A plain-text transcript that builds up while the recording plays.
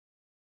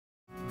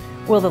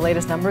Will the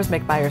latest numbers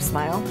make buyers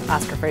smile?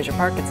 Oscar Fraser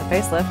Park gets a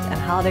facelift and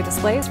holiday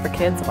displays for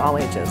kids of all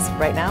ages,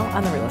 right now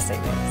on the Real Estate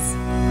News.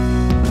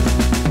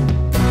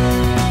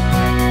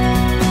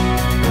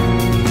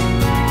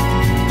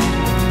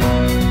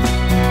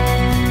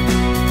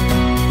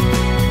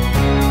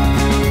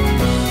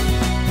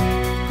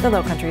 The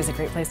Lowcountry is a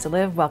great place to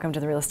live. Welcome to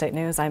the Real Estate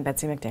News. I'm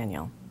Betsy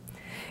McDaniel.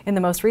 In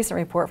the most recent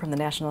report from the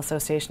National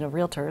Association of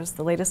Realtors,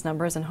 the latest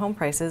numbers in home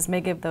prices may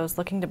give those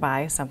looking to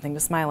buy something to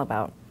smile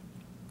about.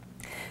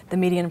 The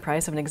median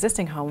price of an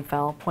existing home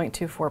fell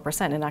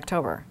 0.24% in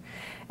October.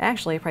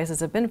 Actually, prices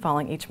have been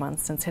falling each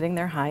month since hitting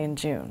their high in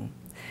June.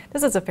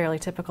 This is a fairly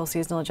typical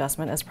seasonal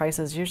adjustment, as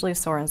prices usually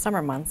soar in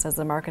summer months as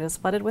the market is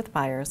flooded with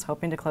buyers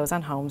hoping to close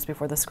on homes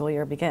before the school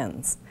year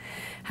begins.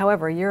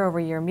 However,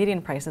 year-over-year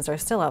median prices are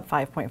still up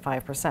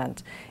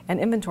 5.5%, and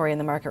inventory in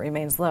the market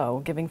remains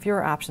low, giving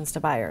fewer options to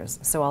buyers.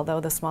 So although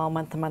the small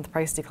month-to-month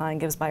price decline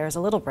gives buyers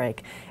a little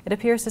break, it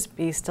appears to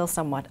be still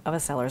somewhat of a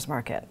seller's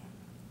market.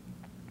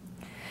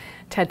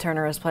 Ted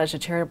Turner has pledged to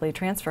charitably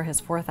transfer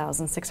his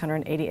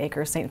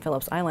 4,680-acre St.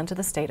 Phillips Island to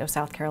the state of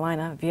South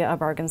Carolina via a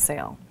bargain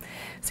sale.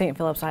 St.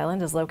 Phillips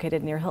Island is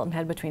located near Hilton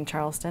Head between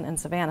Charleston and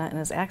Savannah and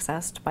is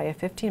accessed by a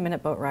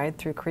 15-minute boat ride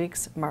through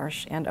creeks,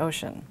 marsh, and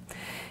ocean.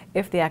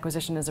 If the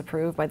acquisition is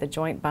approved by the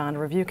Joint Bond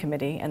Review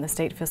Committee and the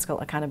State Fiscal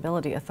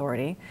Accountability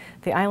Authority,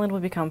 the island will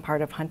become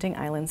part of Hunting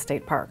Island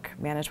State Park,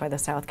 managed by the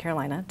South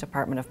Carolina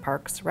Department of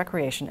Parks,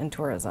 Recreation, and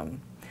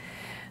Tourism.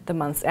 The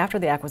months after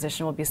the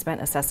acquisition will be spent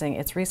assessing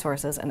its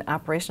resources and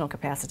operational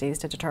capacities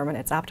to determine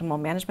its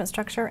optimal management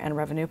structure and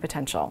revenue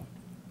potential.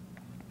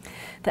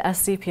 The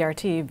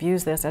SCPRT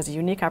views this as a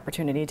unique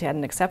opportunity to add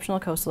an exceptional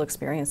coastal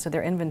experience to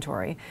their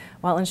inventory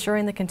while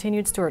ensuring the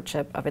continued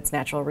stewardship of its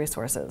natural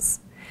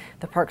resources.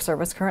 The Park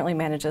Service currently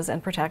manages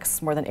and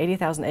protects more than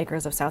 80,000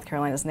 acres of South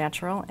Carolina's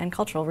natural and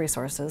cultural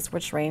resources,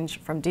 which range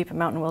from deep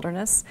mountain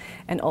wilderness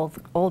and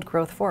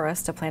old-growth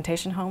forests to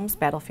plantation homes,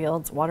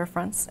 battlefields,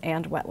 waterfronts,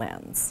 and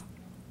wetlands.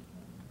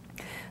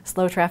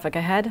 Slow traffic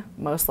ahead?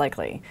 Most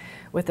likely.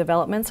 With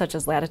developments such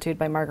as Latitude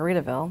by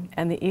Margaritaville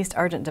and the East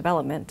Argent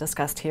development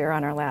discussed here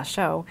on our last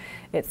show,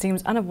 it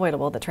seems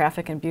unavoidable that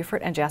traffic in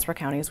Beaufort and Jasper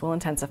counties will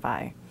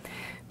intensify.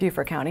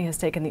 Beaufort County has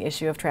taken the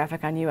issue of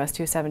traffic on US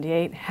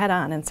 278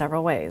 head-on in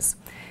several ways,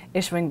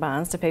 issuing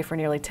bonds to pay for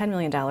nearly $10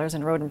 million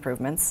in road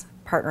improvements,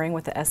 partnering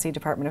with the SC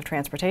Department of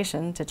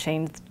Transportation to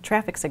change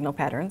traffic signal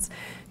patterns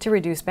to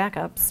reduce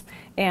backups,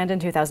 and in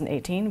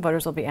 2018,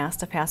 voters will be asked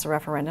to pass a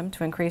referendum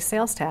to increase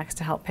sales tax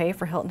to help pay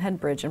for Hilton Head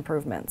Bridge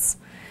improvements.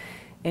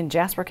 In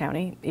Jasper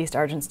County, East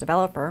Argent's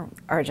developer,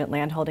 Argent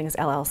Land Holdings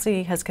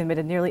LLC, has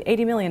committed nearly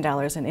 $80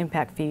 million in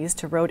impact fees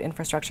to road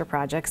infrastructure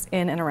projects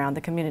in and around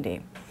the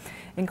community,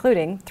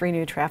 including 3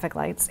 new traffic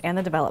lights and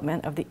the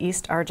development of the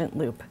East Argent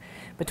Loop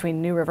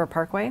between New River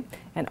Parkway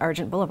and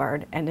Argent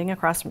Boulevard, ending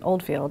across from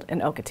Oldfield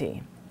in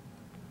Okatee.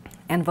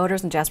 And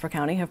voters in Jasper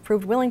County have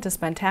proved willing to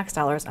spend tax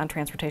dollars on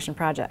transportation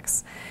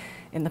projects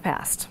in the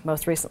past,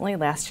 most recently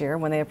last year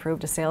when they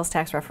approved a sales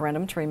tax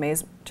referendum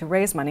to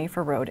raise money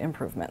for road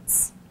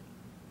improvements.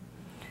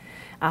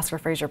 Oscar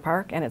Fraser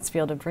Park and its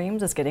Field of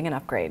Dreams is getting an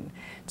upgrade.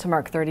 To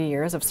mark 30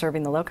 years of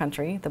serving the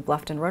Lowcountry, the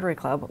Bluffton Rotary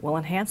Club will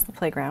enhance the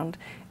playground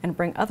and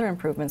bring other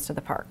improvements to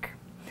the park.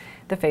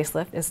 The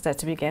facelift is set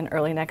to begin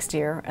early next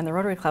year, and the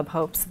Rotary Club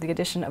hopes the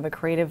addition of a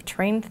creative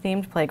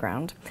train-themed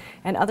playground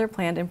and other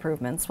planned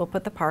improvements will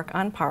put the park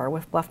on par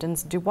with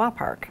Bluffton's Dubois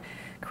Park,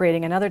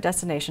 creating another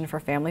destination for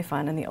family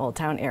fun in the Old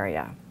Town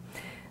area.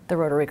 The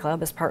Rotary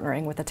Club is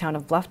partnering with the town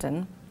of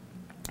Bluffton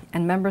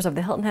and members of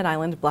the Hilton Head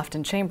Island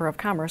Bluffton Chamber of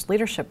Commerce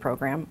Leadership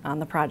Program on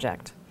the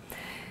project.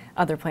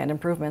 Other planned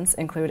improvements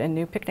include a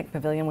new picnic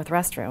pavilion with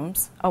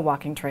restrooms, a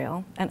walking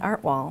trail, an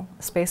art wall,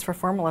 space for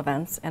formal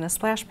events, and a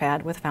splash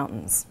pad with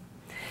fountains.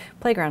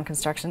 Playground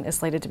construction is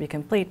slated to be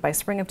complete by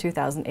spring of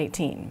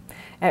 2018,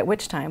 at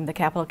which time the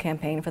capital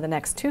campaign for the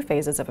next 2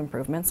 phases of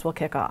improvements will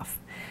kick off.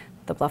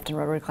 The Bluffton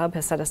Rotary Club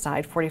has set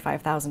aside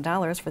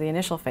 $45,000 for the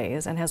initial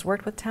phase and has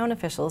worked with town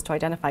officials to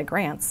identify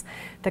grants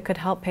that could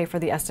help pay for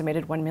the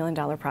estimated $1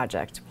 million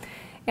project.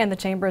 And the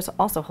Chamber is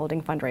also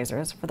holding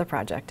fundraisers for the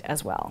project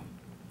as well.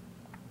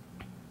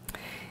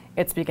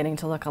 It's beginning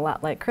to look a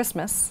lot like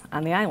Christmas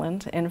on the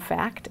island. In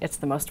fact, it's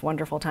the most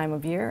wonderful time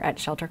of year at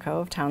Shelter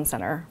Cove Town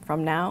Center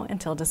from now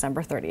until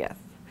December 30th.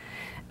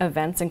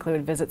 Events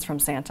include visits from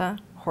Santa,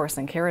 horse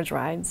and carriage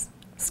rides,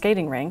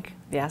 skating rink,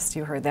 yes,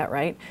 you heard that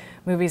right,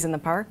 movies in the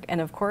park,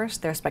 and of course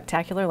their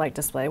spectacular light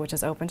display, which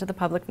is open to the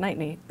public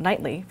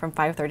nightly from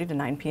 5:30 to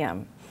 9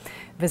 p.m.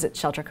 Visit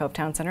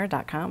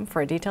sheltercovetowncenter.com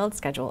for a detailed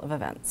schedule of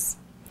events.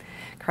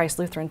 Christ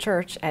Lutheran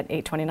Church at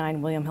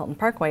 829 William Hilton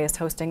Parkway is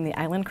hosting the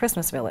Island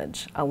Christmas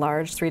Village, a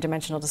large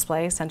 3-dimensional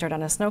display centered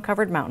on a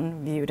snow-covered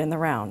mountain viewed in the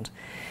round.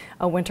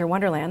 A winter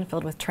wonderland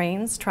filled with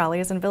trains,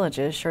 trolleys, and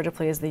villages sure to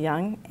please the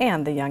young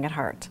and the young at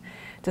heart.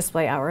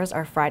 Display hours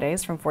are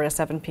Fridays from 4 to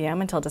 7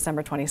 p.m. until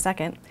December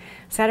 22nd,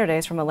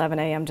 Saturdays from 11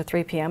 a.m. to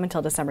 3 p.m.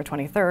 until December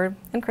 23rd,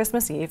 and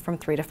Christmas Eve from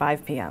 3 to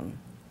 5 p.m.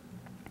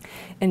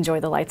 Enjoy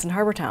the lights in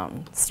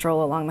Harbortown.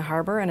 Stroll along the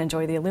harbor and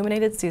enjoy the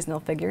illuminated seasonal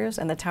figures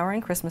and the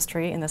towering Christmas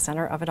tree in the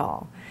center of it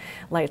all.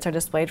 Lights are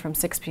displayed from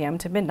 6 p.m.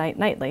 to midnight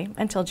nightly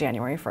until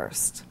January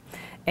 1st.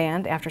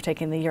 And after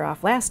taking the year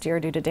off last year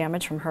due to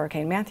damage from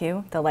Hurricane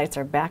Matthew, the lights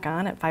are back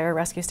on at Fire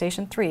Rescue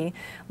Station 3,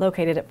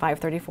 located at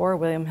 534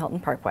 William Hilton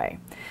Parkway.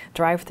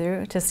 Drive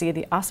through to see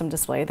the awesome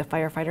display the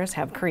firefighters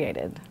have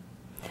created.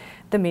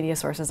 The media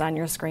sources on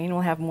your screen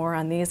will have more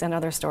on these and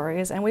other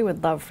stories, and we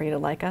would love for you to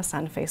like us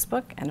on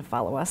Facebook and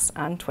follow us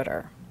on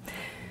Twitter.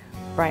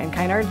 Brian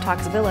Kynard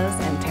talks villas,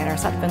 and Tanner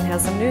Sutphin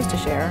has some news to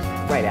share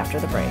right after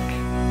the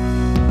break.